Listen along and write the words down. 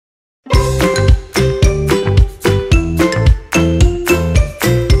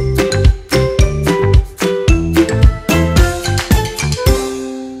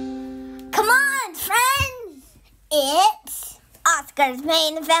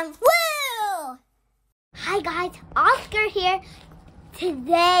Maine Event. Woo! Hi guys, Oscar here.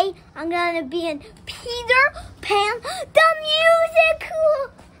 Today I'm gonna be in Peter Pan the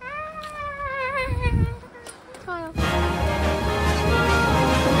musical.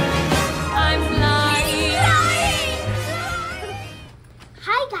 I'm flying.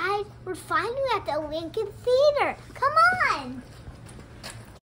 Hi guys, we're finally at the Lincoln Theater. Come on.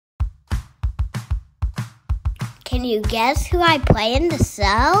 Can you guess who I play in the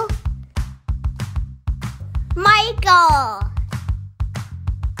show? Michael!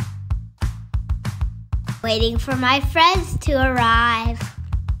 Waiting for my friends to arrive.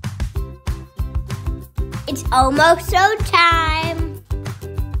 It's almost showtime.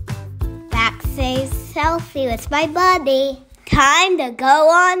 Backstage selfie with my buddy. Time to go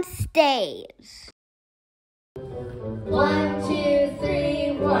on stage. 1, 2,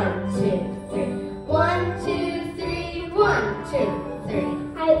 3, 1, 2, 3. 1, 2, 3, 1, 2, 3.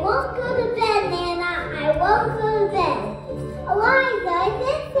 I won't go to bed, Nana. I won't go to bed. Eliza,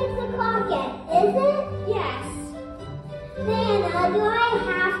 it's 6 o'clock yet, is it? Yes. Nana, do I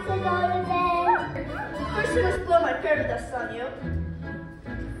have to go to bed? First, let's blow my fairy dust on you.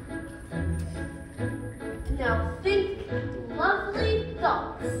 Now think lovely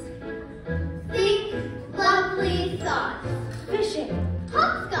thoughts. Think lovely thoughts. Fishing.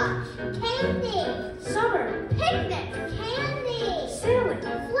 Hopscotch, candy, Summer. picnic, candy, Sailing.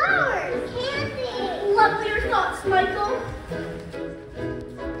 flowers, candy. Lovelier thoughts, Michael.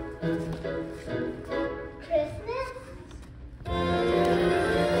 Christmas?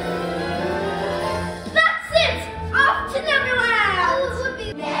 That's it! Off to Neverland! Oh, it would be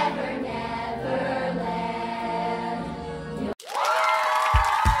Neverland.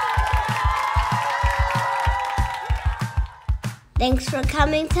 Thanks for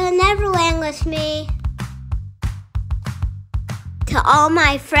coming to Neverland with me. To all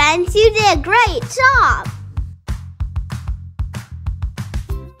my friends, you did a great job.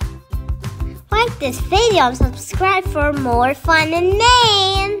 Like this video and subscribe for more fun in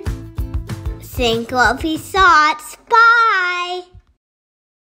Maine. Think lovely thoughts. Bye.